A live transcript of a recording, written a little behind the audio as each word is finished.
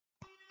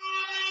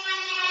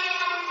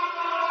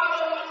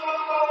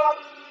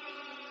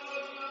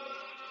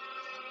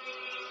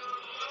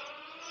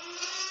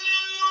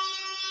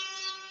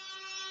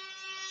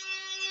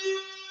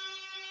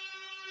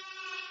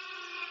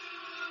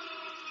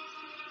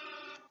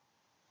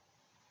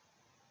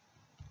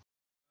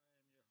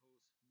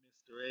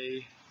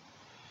Mr.A,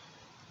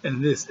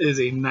 and this is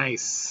a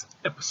nice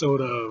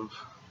episode of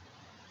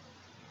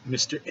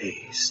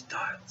Mr.A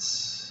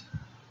Starts.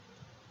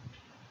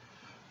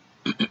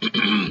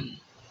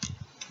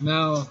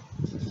 Now,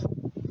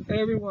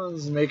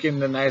 everyone's making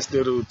the nice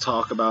little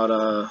talk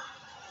about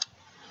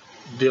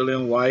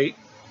Dillian Whyte.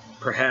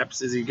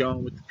 Perhaps is he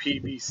going with the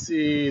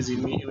PBC? Is he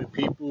meeting with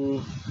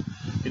people?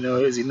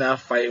 Is he not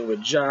fighting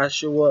with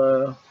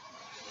Joshua?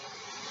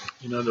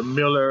 The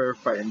Miller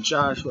fighting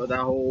Joshua, that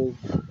whole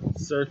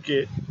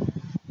circuit.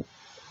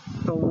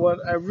 But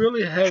what I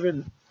really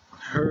haven't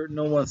heard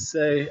no one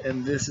say,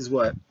 and this is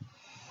what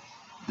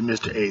the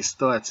Mr.A's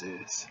thoughts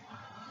is.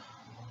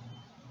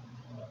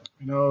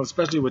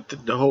 Especially with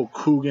the whole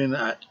Coogan,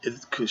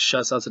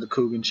 shouts out to the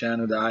Coogan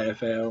channel, the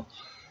IFL,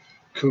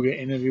 Coogan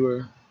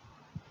interviewer.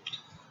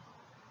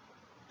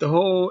 The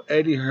whole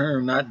Eddie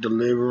Hearn not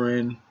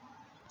delivering.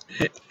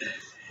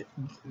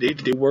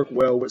 They work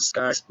well with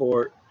Sky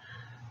Sport.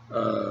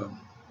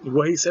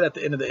 What he said at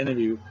the end of the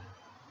interview,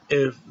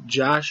 if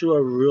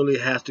Joshua really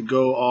has to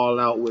go all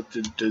out with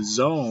the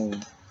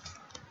zone,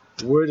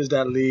 where does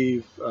that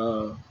leave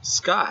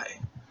Sky?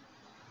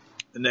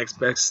 The next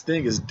best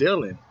thing is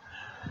Dillian.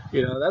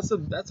 That's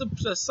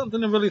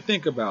something to really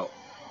think about.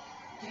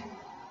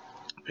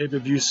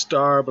 Pay-per-view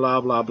star,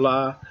 blah blah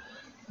blah.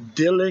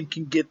 Dillian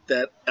can get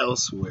that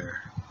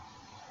elsewhere.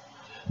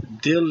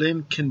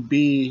 Dillian can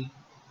be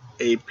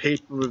a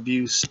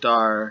pay-per-view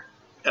star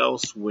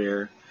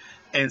elsewhere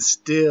and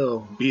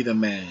still be the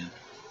man.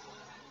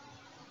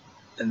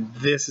 And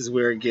this is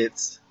where it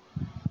gets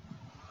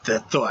the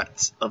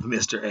thoughts of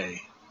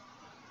Mr.A.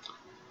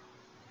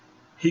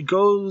 He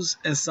goes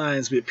and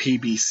signs with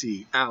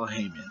PBC, Al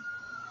Heyman,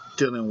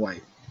 Dillian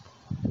Whyte.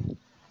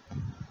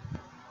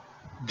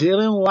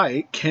 Dillian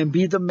Whyte can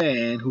be the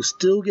man who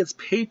still gets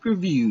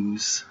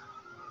pay-per-views,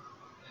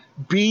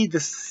 be the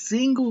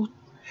single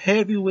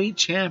heavyweight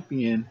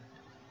champion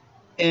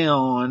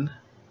on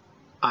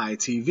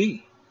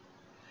ITV.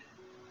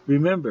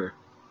 Remember,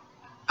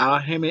 Al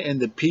Heyman and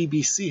the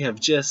PBC have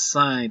just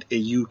signed a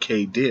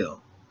UK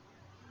deal.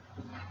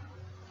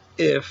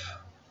 If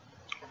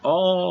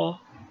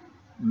all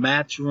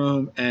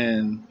Matchroom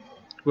and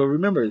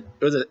remember,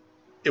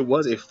 it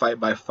was a fight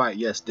by fight.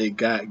 Yes, they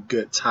got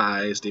good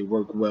ties. They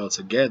work well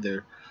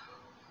together.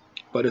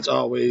 But it's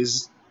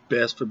always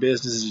best for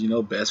business,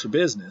 best for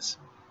business.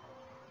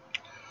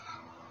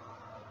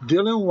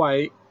 Dillian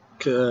Whyte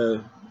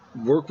could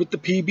work with the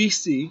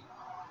PBC,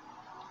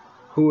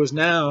 who is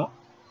now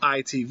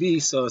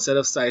ITV. So instead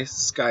of Sky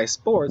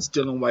Sports,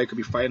 Dillian Whyte could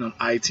be fighting on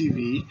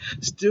ITV,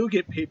 still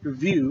get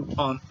pay-per-view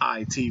on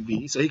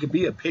ITV. So he could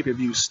be a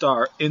pay-per-view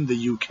star in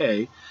the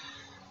UK.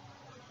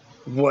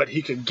 What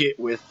he could get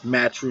with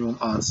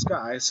Matchroom on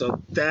Sky.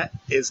 So that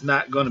is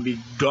not going to be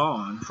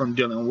gone from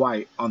Dillian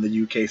Whyte on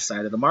the UK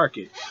side of the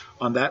market,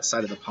 on that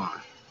side of the pond.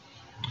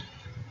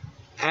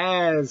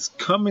 As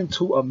coming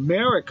to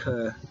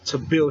America to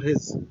build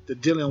the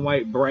Dillian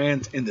Whyte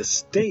brand in the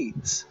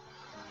States,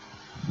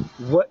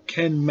 what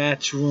can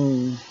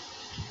Matchroom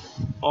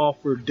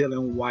offer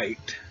Dillian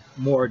Whyte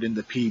more than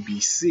the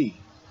PBC?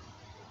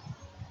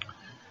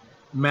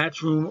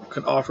 Matchroom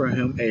can offer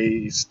him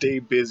a stay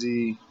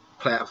busy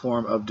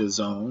platform of the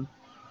zone.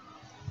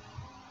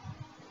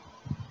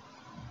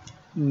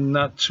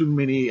 Not too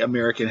many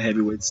American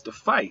heavyweights to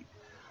fight,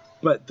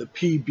 but the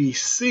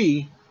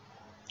PBC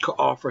could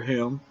offer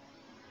him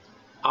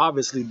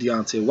obviously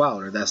Deontay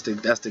Wilder. That's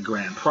the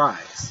grand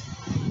prize.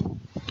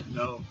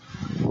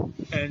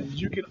 And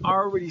you can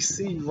already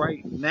see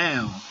right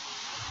now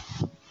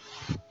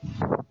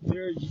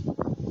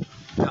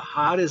the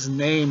hottest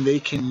name they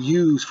can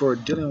use for a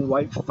Dillian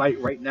Whyte fight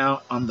right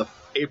now on the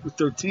April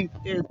 13th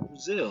is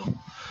Brazil,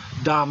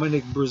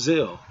 Dominic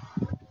Brazil.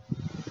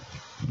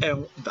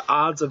 And the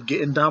odds of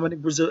getting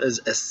Dominic Brazil is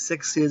as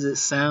sexy as it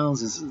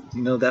sounds. Is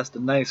that's the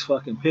nice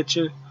fucking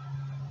picture.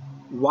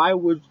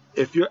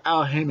 If you're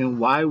Al Heyman,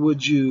 why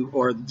would you,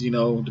 or the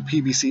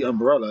PBC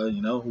umbrella,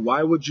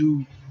 why would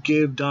you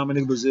give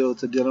Dominic Brazil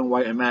to Dillian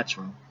Whyte and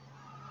Matchroom?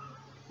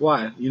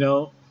 Why?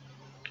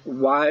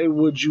 Why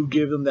would you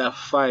give them that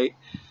fight?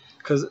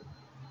 Because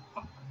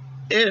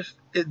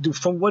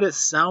from what it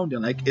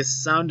sounded like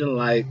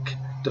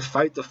the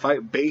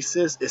fight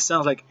basis. It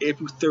sounds like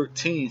April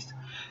 13th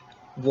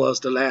was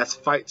the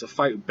last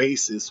fight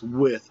basis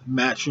with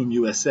Matchroom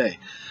USA.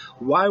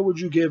 Why would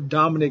you give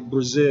Dominic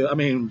Brazil?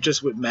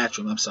 Just with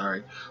Matchroom. I'm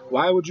sorry.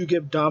 Why would you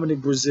give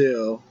Dominic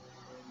Brazil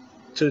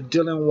to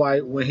Dillian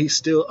Whyte when he's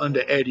still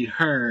under Eddie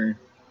Hearn?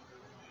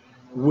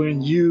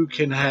 When you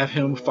can have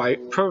him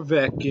fight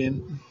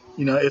Povetkin,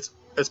 it's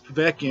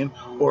Povetkin,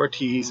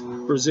 Ortiz,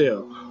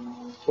 Brazil.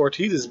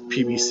 Ortiz is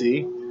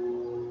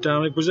PBC,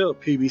 Dominic Brazil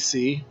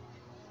PBC.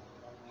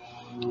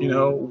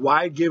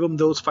 Why give him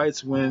those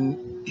fights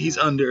when he's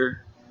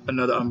under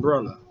another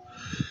umbrella?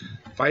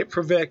 Fight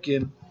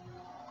Povetkin,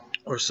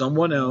 or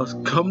someone else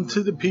come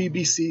to the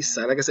PBC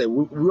site. Like I said,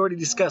 we already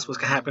discussed what's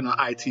gonna happen on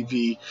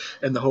ITV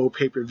and the whole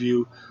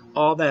pay-per-view.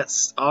 All that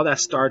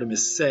stardom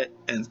is set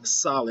and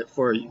solid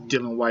for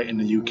Dillian Whyte in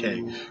the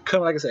UK.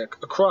 Come, like I said,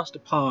 across the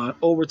pond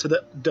over to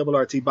the Double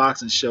RT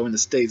Boxing Show in the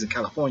States in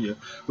California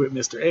with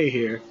Mr.A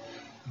here.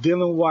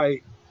 Dillian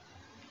Whyte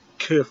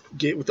could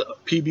get with the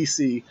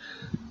PBC.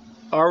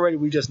 Already,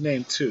 we just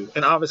named two.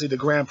 And obviously, the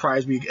grand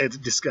prize we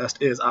discussed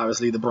is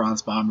obviously the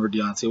Bronze Bomber,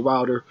 Deontay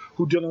Wilder,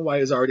 who Dillian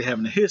Whyte is already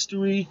having a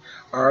history,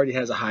 already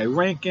has a high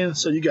ranking.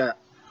 So you got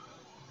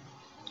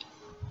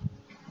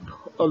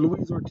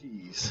Luis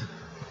Ortiz,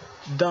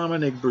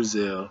 Dominic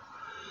Brazil.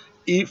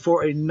 Eat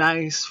for a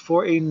nice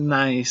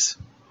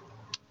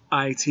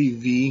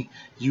ITV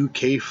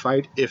UK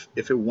fight if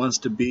it wants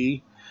to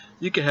be.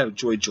 You can have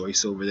Joe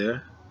Joyce over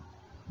there.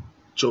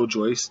 Joe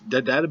Joyce.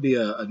 That'd be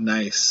a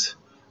nice.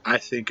 I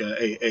think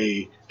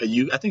I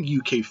think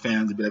UK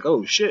fans would be like,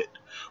 oh shit,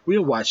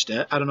 we'll watch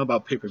that. I don't know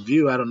about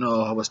pay-per-view. I don't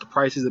know how much the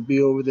prices would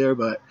be over there,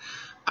 but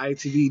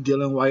ITV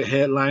Dillian Whyte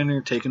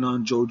headliner taking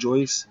on Joe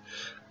Joyce.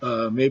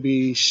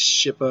 Maybe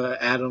ship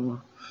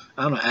Adam.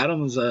 I don't know.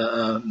 Adam's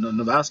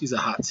Novalsky's a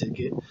hot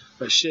ticket,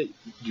 but shit,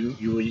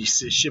 you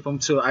ship him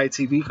to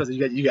ITV because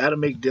you got to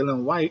make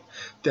Dillian Whyte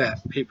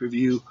that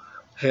pay-per-view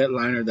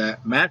headliner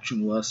that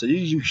Matchroom was. So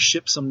you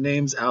ship some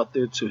names out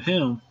there to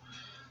him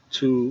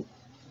to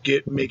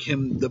make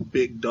him the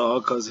big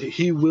dog, because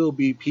he will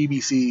be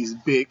PBC's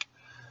big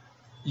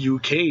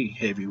UK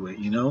heavyweight,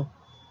 you know?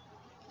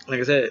 Like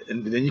I said,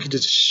 and then you can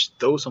just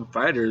throw some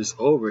fighters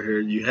over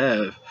here. You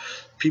have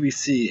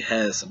PBC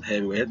has some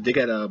heavyweight. They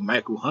got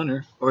Michael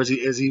Hunter, or is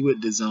he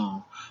with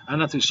DAZN? I'm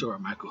not too sure where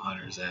Michael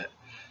Hunter is at,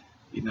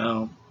 you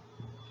know?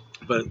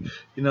 But,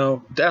 you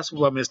know, that's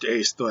what Mr.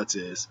 A's thoughts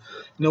is.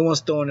 No one's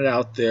throwing it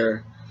out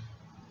there.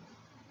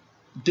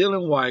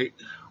 Dillian Whyte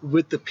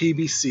with the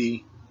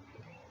PBC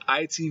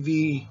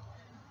ITV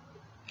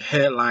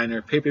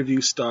headliner,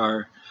 pay-per-view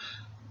star.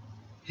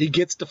 He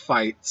gets the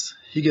fights.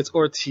 He gets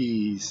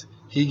Ortiz.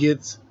 He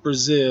gets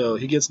Brazil.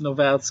 He gets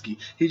Novalsky.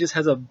 He just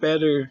has a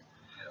better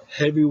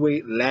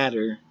heavyweight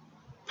ladder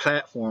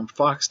platform.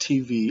 Fox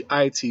TV,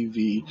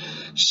 ITV,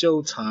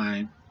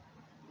 Showtime,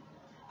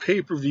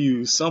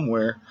 pay-per-view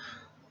somewhere.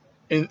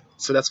 And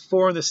so that's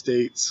 4 in the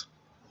States,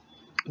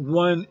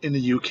 1 in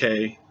the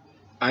UK,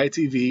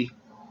 ITV,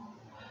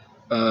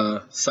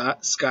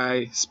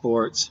 Sky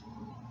Sports,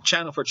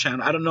 channel for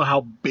channel. I don't know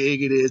how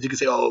big it is. You can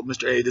say, oh,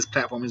 Mr. A, this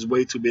platform is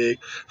way too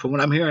big. From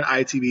what I'm hearing,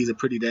 ITV is a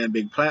pretty damn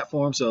big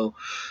platform. So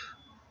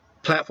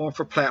platform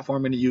for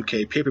platform in the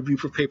UK, pay-per-view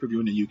for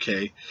pay-per-view in the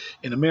UK.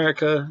 In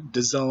America,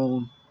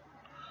 DAZN,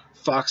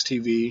 Fox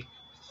TV,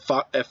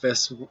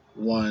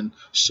 FS1,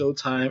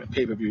 Showtime,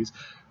 pay-per-views.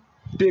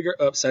 Bigger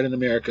upside in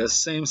America,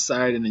 same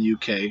side in the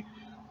UK.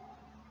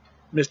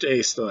 Mr.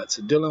 A's thoughts.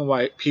 Dillian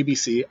Whyte,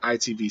 PBC,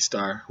 ITV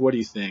star. What do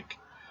you think?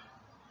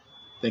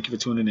 Thank you for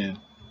tuning in.